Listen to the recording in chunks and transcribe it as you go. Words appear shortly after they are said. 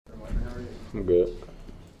I'm good.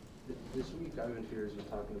 This week, Ivan Fears was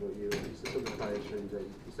talking about you. He said something kind of interesting that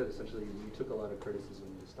he said essentially you took a lot of criticism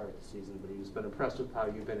to start the season, but he's been impressed with how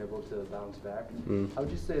you've been able to bounce back. How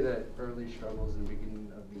would you say that early struggles in the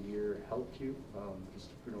beginning of the year helped you just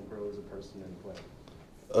grow as a person and play?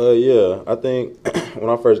 Yeah, I think when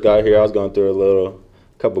I first got here, I was going through a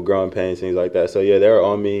couple growing pains, things like that. So yeah, they were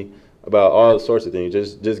on me about all sorts of things,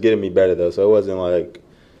 just getting me better though. So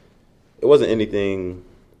it wasn't anything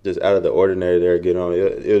just out of the ordinary there getting on me.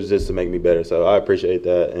 It was just to make me better. So I appreciate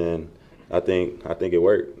that, and I think it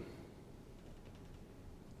worked.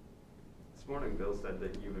 This morning, Bill said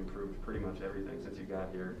that you've improved pretty much everything since you got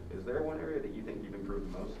here. Is there one area that you think you've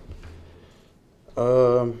improved the most?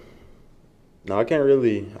 No, I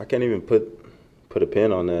can't even put a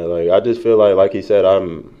pin on that. Like I just feel like he said,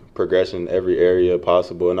 I'm progressing every area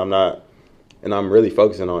possible, and I'm really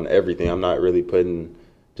focusing on everything. I'm not really putting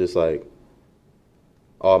just like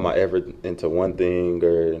all my effort into one thing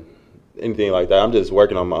or anything like that. I'm just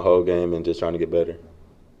working on my whole game and just trying to get better.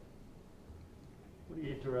 What are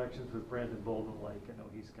your interactions with Brandon Bolden like? I know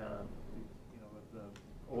he's kind of, the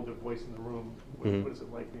older voice in the room. What is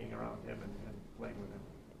it like being around him and playing with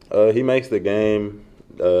him? He makes the game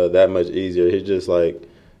that much easier. He's just like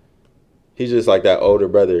that older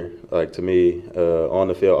brother, like to me, on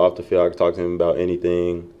the field, off the field. I can talk to him about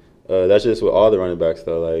anything. That's just with all the running backs,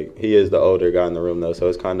 though. Like he is the older guy in the room, though, so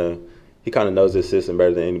he kind of knows his system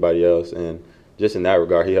better than anybody else, and just in that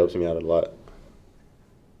regard, he helps me out a lot.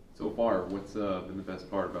 So far, what's been the best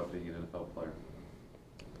part about being an NFL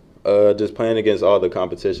player? Just playing against all the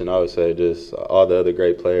competition, I would say, just all the other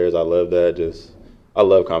great players. I love that. I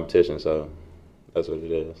love competition, so that's what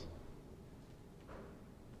it is.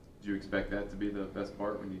 Did you expect that to be the best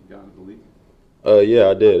part when you got into the league? Yeah,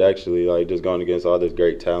 I did actually. Like just going against all this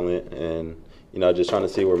great talent, and just trying to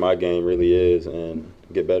see where my game really is and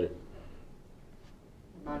get better.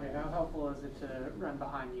 Monty, how helpful is it to run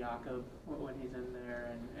behind Jakob when he's in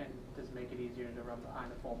there, and does it make it easier to run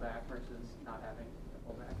behind a fullback versus not having the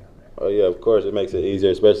fullback out there? Oh yeah, of course it makes it easier,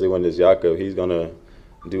 especially when it's Jakob. He's gonna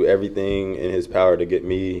do everything in his power to get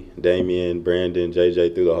me, Damian, Brandon,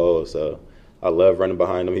 JJ through the hole. So I love running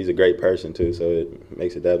behind him. He's a great person too, so it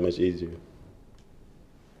makes it that much easier.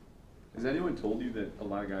 Has anyone told you that a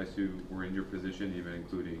lot of guys who were in your position, even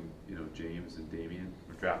including James and Damian,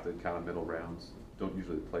 were drafted kind of middle rounds, don't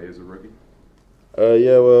usually play as a rookie?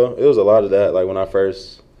 Yeah, well, it was a lot of that. Like when I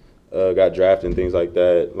first got drafted and things like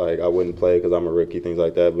that, like I wouldn't play because I'm a rookie, things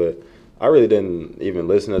like that. But I really didn't even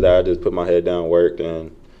listen to that. I just put my head down, worked,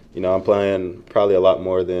 and I'm playing probably a lot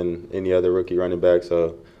more than any other rookie running back.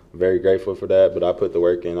 So I'm very grateful for that. But I put the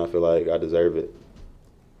work in. I feel like I deserve it.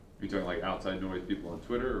 Are you talking like outside noise people on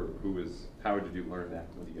Twitter, or how did you learn that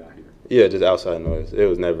when you got here? Yeah, just outside noise. That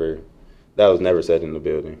was never said in the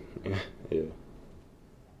building. Yeah.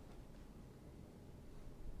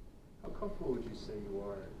 How comfortable would you say you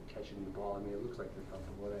are catching the ball? I mean, it looks like you're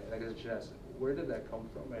comfortable. I guess I should ask, where did that come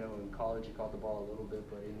from? I know in college you caught the ball a little bit,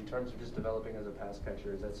 but in terms of just developing as a pass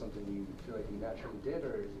catcher, is that something you feel like you naturally did,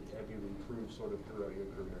 or have you improved sort of throughout your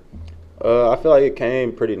career? I feel like it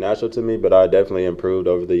came pretty natural to me, but I definitely improved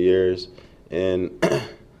over the years. And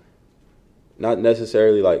not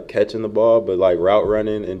necessarily like catching the ball, but like route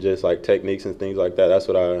running and just like techniques and things like that. That's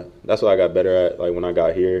what I got better at. Like when I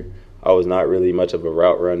got here, I was not really much of a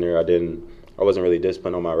route runner. I wasn't really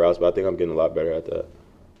disciplined on my routes, but I think I'm getting a lot better at that.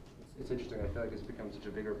 It's interesting. I feel like it's become such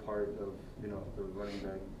a bigger part of the running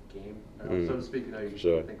back game, so to speak.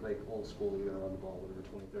 You think like old school, you're gonna run the ball whatever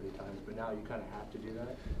 20, 30 times, but now you kind of have to do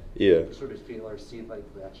that. Yeah. You sort of feel or see like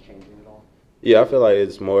that's changing at all. Yeah, I feel like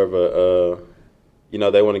it's more of a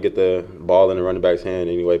they want to get the ball in the running back's hand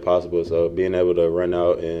any way possible. So being able to run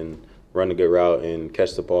out and run a good route and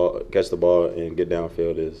catch the ball and get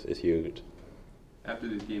downfield is huge. After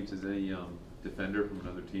these games, has any defender from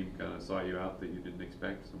another team kind of saw you out that you didn't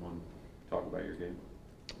expect? Someone talk about your game?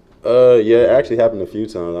 Yeah, it actually happened a few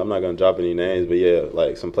times. I'm not gonna drop any names, but yeah,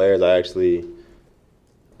 like some players I actually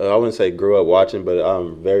I wouldn't say grew up watching, but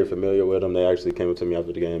I'm very familiar with them. They actually came up to me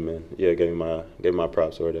after the game and gave me my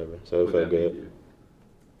props or whatever. So it felt good.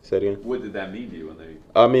 Say it again. What did that mean to you when they?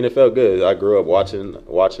 I mean, it felt good. I grew up watching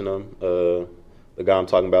them. The guy I'm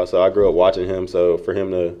talking about. So I grew up watching him. So for him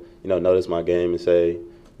to notice my game and say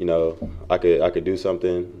I could do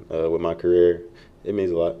something with my career, it means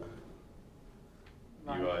a lot.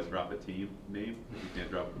 You drop a team name? You can't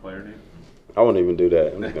drop a player name? I won't even do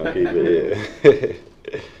that. I'm just going to keep it.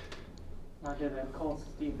 Yeah. Mark, the Colts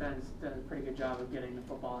defense did a pretty good job of getting the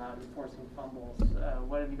football out and forcing fumbles.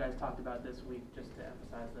 What have you guys talked about this week just to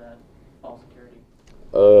emphasize that ball security?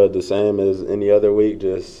 The same as any other week,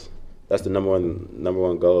 just that's the number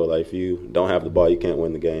one goal. Like if you don't have the ball, you can't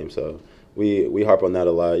win the game. So we harp on that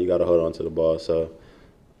a lot. You got to hold on to the ball. So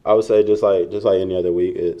I would say just like any other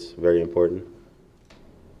week, it's very important.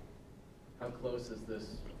 How close is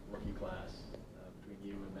this rookie class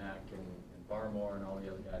between you and Mac and Barmore and all the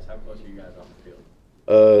other guys? How close are you guys off the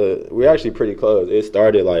field? We're actually pretty close. It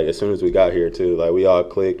started like as soon as we got here too. Like we all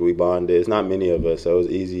clicked, we bonded. It's not many of us, so it was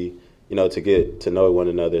easy, to get to know one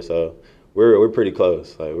another. So we're pretty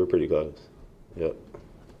close. Like we're pretty close. Yep.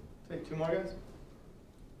 Take two more guys.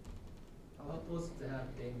 How helpful is it to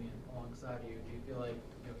have Damian alongside you? Do you feel like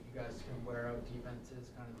you guys can wear out defenses,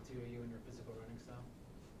 kind of the two of you and your physical running style?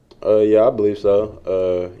 Yeah, I believe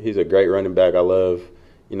so. He's a great running back. I love,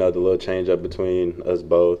 the little change up between us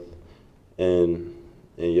both, and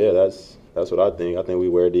yeah, that's what I think. I think we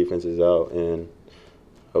wear defenses out and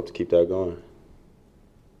hope to keep that going.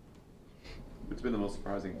 What's been the most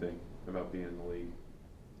surprising thing about being in the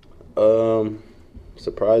league?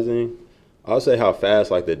 Surprising. I'll say how fast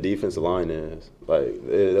the defensive line is.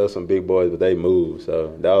 There was some big boys, but they move.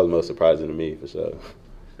 So that was most surprising to me for sure.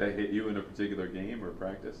 They hit you in a particular game or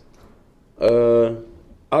practice?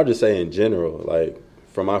 I'll just say in general,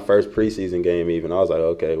 from my first preseason game even, I was like,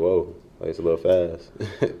 okay, whoa, it's a little fast.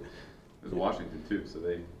 There's Washington too, so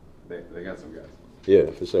they got some guys. Yeah,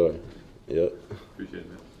 for sure. Yep. Appreciate it,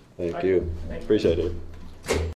 man. Thank you. Appreciate it.